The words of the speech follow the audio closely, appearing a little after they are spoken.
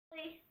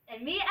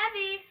And me,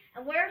 Evie,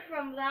 and we're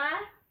from the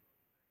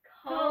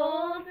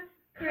Cold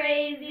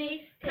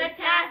Crazy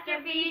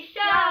Catastrophe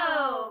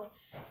Show.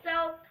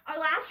 So our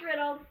last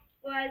riddle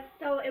was,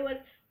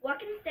 what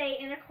can stay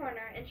in a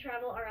corner and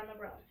travel around the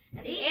room?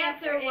 And the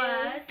answer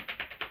was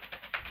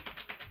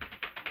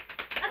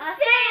a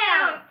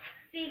stamp.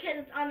 See,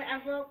 because it's on the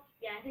envelope.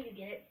 Yeah, I think you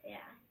get it.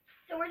 Yeah.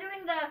 So we're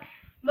doing the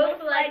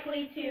most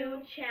likely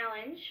to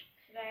challenge.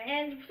 Right.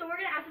 And so we're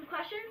going to ask some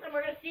questions, and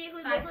we're going to see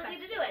who's most likely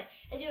to do it.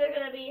 It's either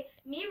going to be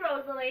me,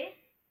 Rosalie,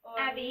 or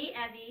Evie,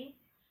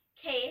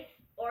 Case,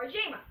 or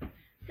Jema.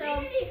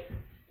 So, hey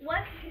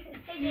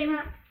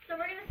Jema. So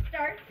we're going to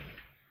start.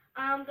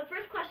 The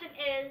first question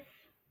is,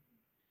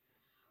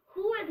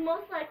 who is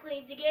most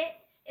likely to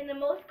get in the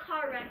most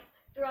car wrecks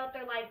throughout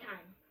their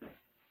lifetime?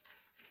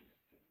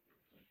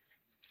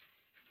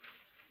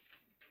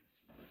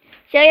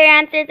 Show your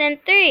answers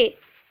in 3,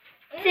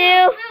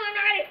 2,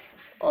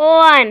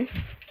 1.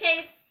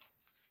 Case.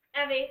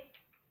 Evie.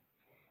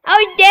 How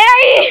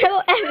dare you,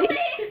 Evie?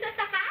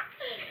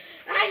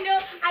 I know.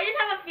 I just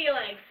have a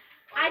feeling.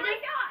 Oh my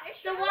gosh.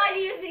 So why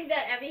do you think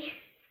that, Evie?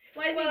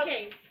 Why do you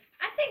think Case?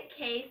 I think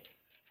Case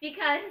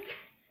because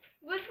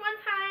this one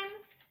time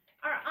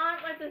our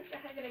aunt lets us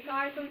drive in a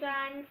car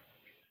sometimes,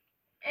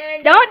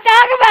 and Don't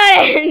talk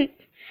about it.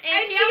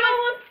 and she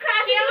almost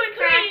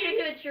crashed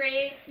into a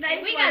tree. Nice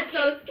We one, got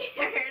so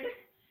scared.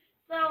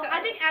 So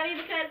I think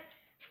Evie because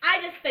I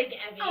just think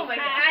Evie. Oh my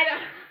gosh.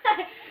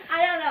 I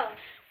don't know.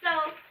 So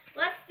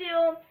let's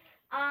do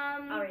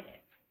I'll read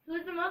it.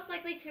 Who's the most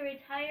likely to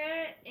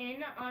retire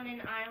on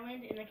an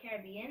island in the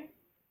Caribbean?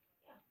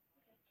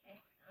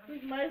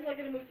 Who's most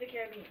likely to move to the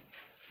Caribbean?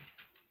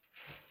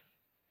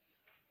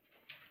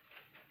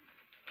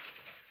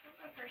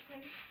 One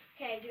person.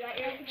 Okay, do you got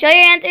yours? Show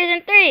your answers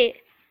in 3,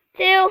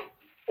 2,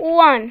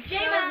 1.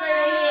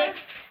 Jema.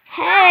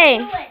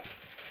 Hey.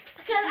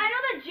 Because I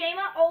know that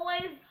Jema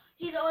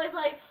he's always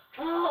like,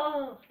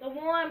 oh, the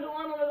warm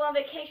when we go on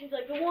vacation. He's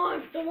like, the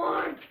warm.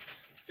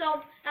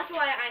 So that's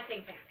why I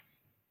think that.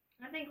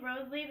 I think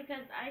Rosalie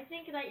because I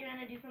think that you're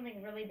gonna do something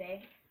really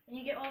big when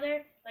you get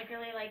older, like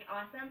really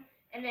awesome,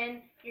 and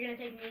then you're gonna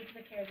take me to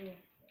the Caribbean.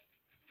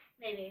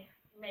 Maybe,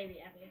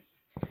 Evie.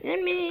 Let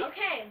me.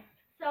 Okay,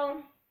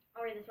 so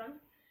I'll read this one.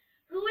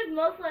 Who is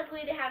most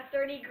likely to have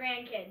 30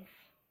 grandkids?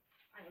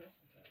 I know this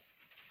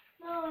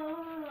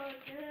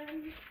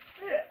one.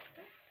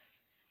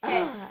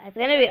 It's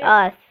gonna be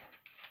us.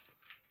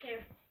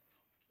 Here,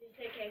 you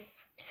say Case.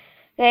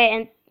 Okay,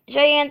 and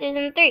show your answers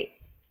in 3,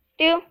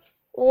 2,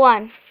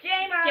 1.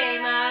 Jema.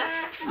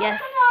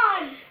 Yes. Oh, come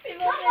on.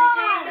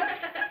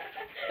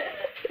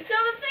 So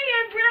the thing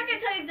is, we're not gonna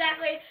tell you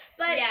exactly,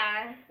 but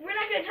Yeah. we're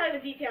not gonna tell you the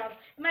details.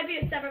 It might be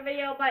a separate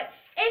video, but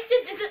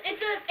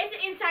it's an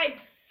inside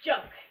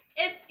joke.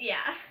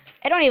 Yeah.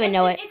 I don't even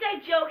know it. It's a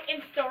joke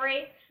and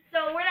story,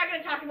 so we're not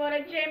gonna talk about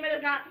it. Jema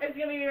is gonna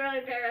be really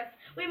embarrassed.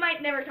 We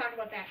might never talk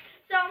about that.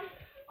 So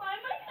I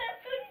might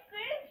have 30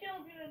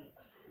 grandchildren.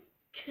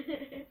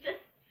 just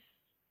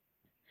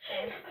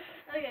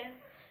okay.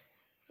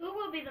 Who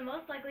will be the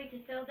most likely to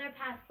fill their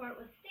passport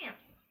with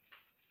stamps?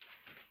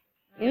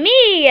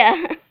 Me.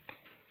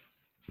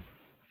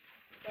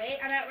 Wait,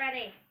 I'm not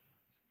ready.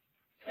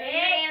 Show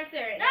your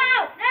answer.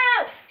 No.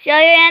 Show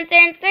your answer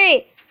in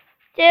 3,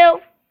 2,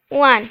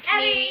 1.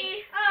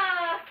 Evie.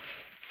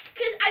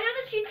 Cause I know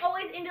that she's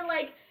always into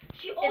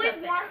she always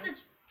wants to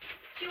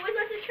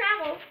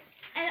travel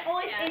and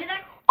always into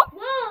that.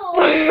 Whoa.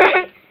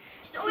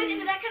 She's always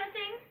into that kind of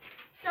thing.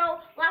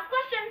 So last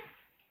question.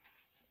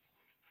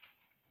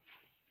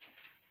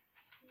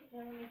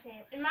 Let me say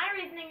it. And my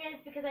reasoning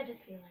is because I just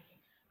feel like it.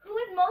 Who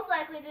is most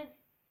likely to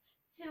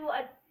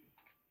a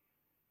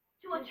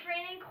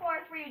training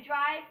course where you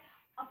drive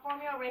a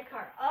Formula race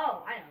car?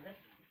 Oh, I know this.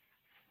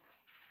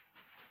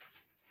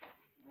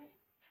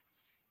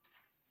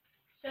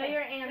 Show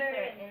your answer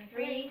in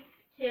 3,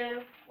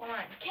 2, 1.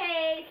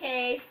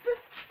 Case.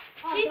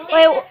 Oh, She's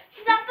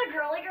not the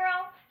girly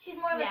girl. She's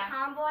more of a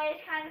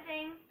tomboyish kind of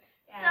thing.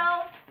 Yeah.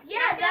 So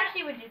yeah, I feel like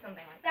she would do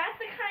something like that.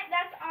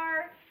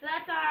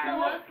 That's our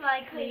most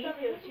likely to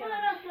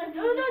challenge.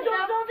 No,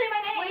 don't say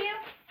my name.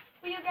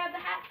 Will you grab the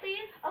hat,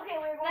 please? Okay,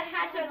 we're going The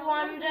hat of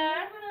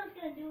wonder.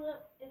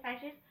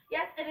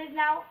 Yes, it is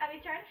now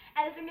Evie's turn,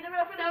 and it's gonna be the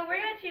riddle for So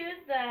we're gonna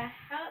choose the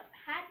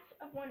hat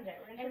of wonder.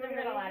 We're gonna choose the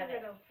riddle out of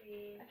it.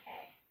 please.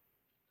 Okay.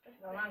 This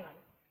is a long one.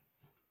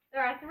 There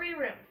are 3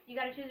 rooms. You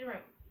gotta choose a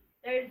room.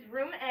 There's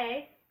room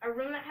A, a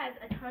room that has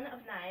a ton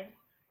of knives,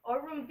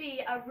 or room B,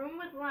 a room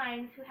with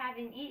lions who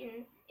haven't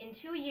eaten in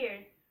 2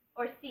 years,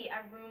 or C,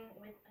 a room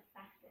with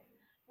assassins.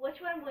 Which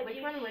one would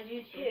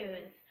you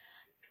choose?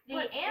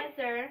 The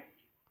answer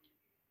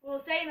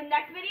we'll say in the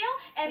next video,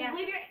 and Yeah.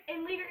 leave your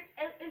in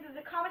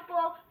the comments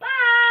below.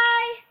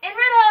 Bye. in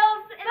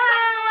riddles in the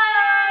comments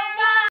below.